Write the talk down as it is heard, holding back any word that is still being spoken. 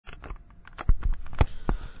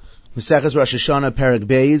Maseches Rosh Hashana Perek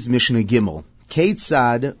Beis Mishnah Gimel.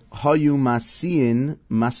 Keitzad hayu masiin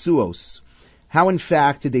masuos. How in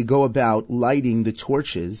fact did they go about lighting the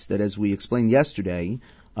torches that, as we explained yesterday,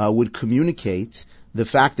 would communicate the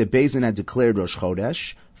fact that Beis Din had declared Rosh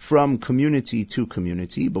Chodesh from community to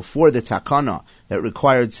community before the takana that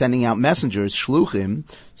required sending out messengers, shluchim,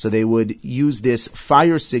 so they would use this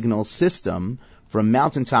fire signal system from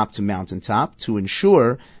mountaintop to mountaintop to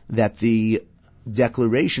ensure that the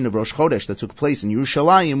declaration of Rosh Chodesh that took place in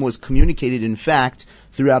Yerushalayim was communicated in fact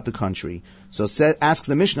throughout the country. So asks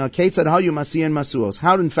the Mishnah, Keitzad hayu masiin masuos.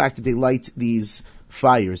 How in fact did they light these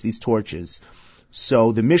fires, these torches?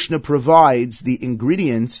 So the Mishnah provides the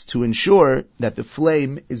ingredients to ensure that the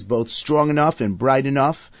flame is both strong enough and bright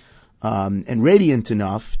enough and radiant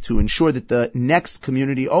enough to ensure that the next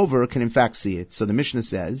community over can in fact see it. So the Mishnah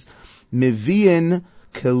says, Meviin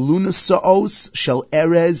kelunasaos shel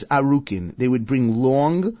erez arukin. They would bring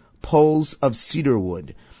long poles of cedar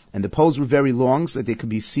wood. And the poles were very long so that they could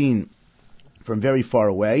be seen from very far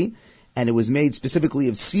away. And it was made specifically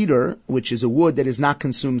of cedar, which is a wood that is not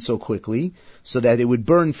consumed so quickly, so that it would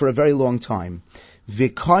burn for a very long time.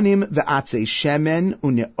 Vikanim ve'atzei shemen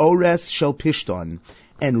uneores shel pishton.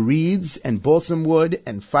 And reeds and balsam wood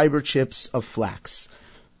and fiber chips of flax.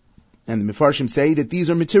 And the Mefarshim say that these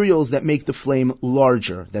are materials that make the flame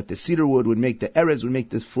larger, that the cedar wood would make the erez, would make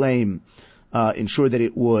the flame ensure that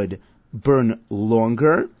it would burn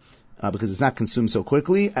longer, because it's not consumed so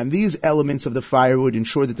quickly, and these elements of the fire would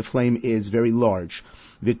ensure that the flame is very large.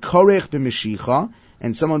 V'korech b'meshicha,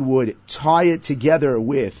 and someone would tie it together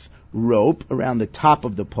with rope around the top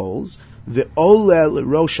of the poles. V'oleh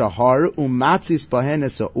l'rosh hahar umatzis bahen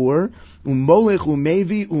esa'ur umolech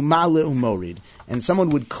umevi umale umorid. And someone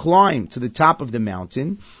would climb to the top of the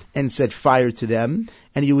mountain and set fire to them,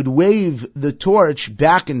 and he would wave the torch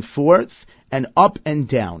back and forth and up and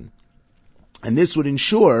down. And this would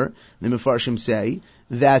ensure, the Mefarshim say,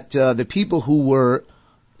 that the people who were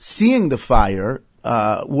seeing the fire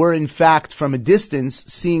were in fact from a distance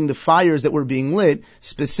seeing the fires that were being lit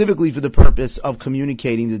specifically for the purpose of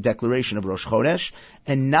communicating the declaration of Rosh Chodesh,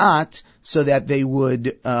 and not so that they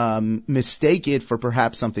would mistake it for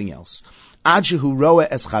perhaps something else. Ad shehu roa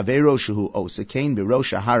es chavero shehu osekein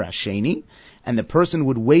b'rosh hahar hasheni, and the person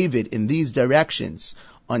would wave it in these directions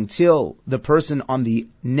until the person on the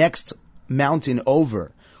next mountain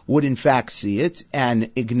over would in fact see it and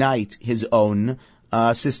ignite his own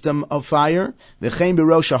system of fire. V'chein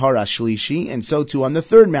b'rosh hahar hashlishi, and so too on the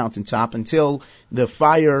third mountaintop until the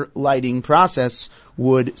fire lighting process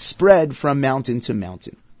would spread from mountain to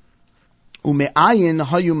mountain. Ume'ayin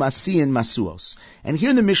hayu masiin masuos. And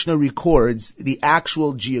here the Mishnah records the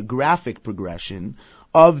actual geographic progression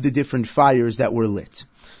of the different fires that were lit.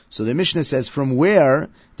 So the Mishnah says, from where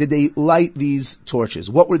did they light these torches?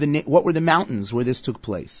 What were the mountains where this took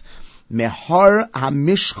place? Mehar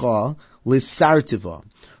hamishcha lisartiva.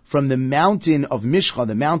 From the mountain of Mishcha,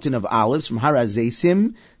 the mountain of olives, from Har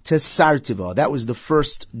HaZeisim to Sartiva. That was the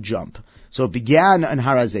first jump. So it began on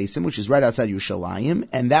Har HaZeisim, which is right outside Yerushalayim,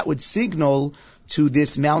 and that would signal to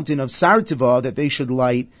this mountain of Sartiva that they should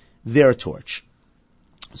light their torch.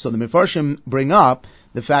 So the Mefarshim bring up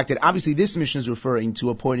the fact that obviously this mission is referring to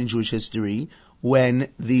a point in Jewish history when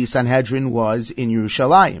the Sanhedrin was in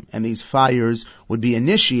Yerushalayim, and these fires would be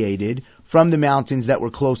initiated from the mountains that were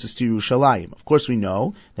closest to Yerushalayim. Of course we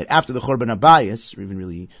know that after the Churban Abayis, or even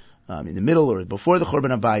really in the middle or before the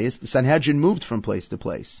Churban Abayis, the Sanhedrin moved from place to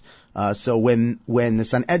place. So when the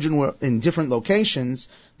Sanhedrin were in different locations,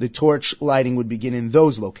 the torch lighting would begin in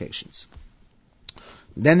those locations.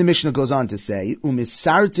 Then the Mishnah goes on to say,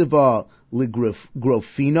 Umisartiva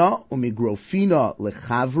ligrofina, umigrofina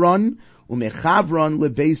lechavron, umechavron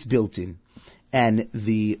lebeis biltin. And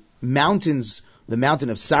the mountain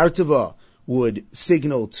of Sartiva would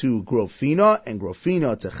signal to Grofina, and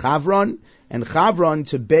Grofina to Chavron, and Chavron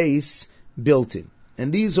to Beis Biltin.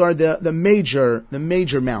 And these are the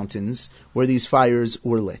major mountains where these fires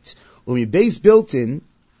were lit. Umi Beis Biltin,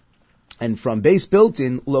 and from Beis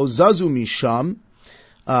Biltin, Lo Zazu Misham,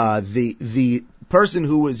 the person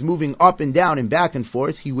who was moving up and down and back and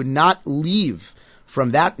forth, he would not leave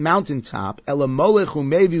from that mountaintop, but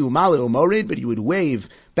he would wave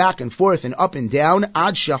back and forth and up and down,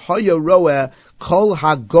 ad shahaya roeh kol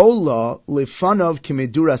hagola lefanav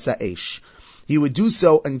k'meduras ha'esh. He would do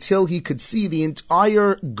so until he could see the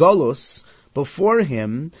entire golus before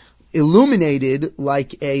him illuminated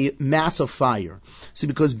like a mass of fire. See,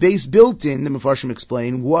 because Beis Biltin, the Mefarshim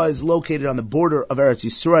explain, was located on the border of Eretz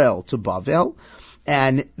Yisrael to Bavel,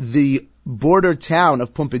 and the border town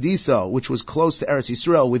of Pumbedisa, which was close to Eretz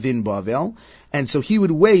Yisrael within Bavel, and so he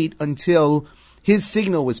would wait until his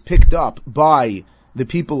signal was picked up by the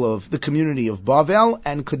people of the community of Bavel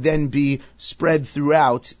and could then be spread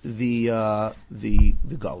throughout the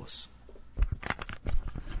Galus.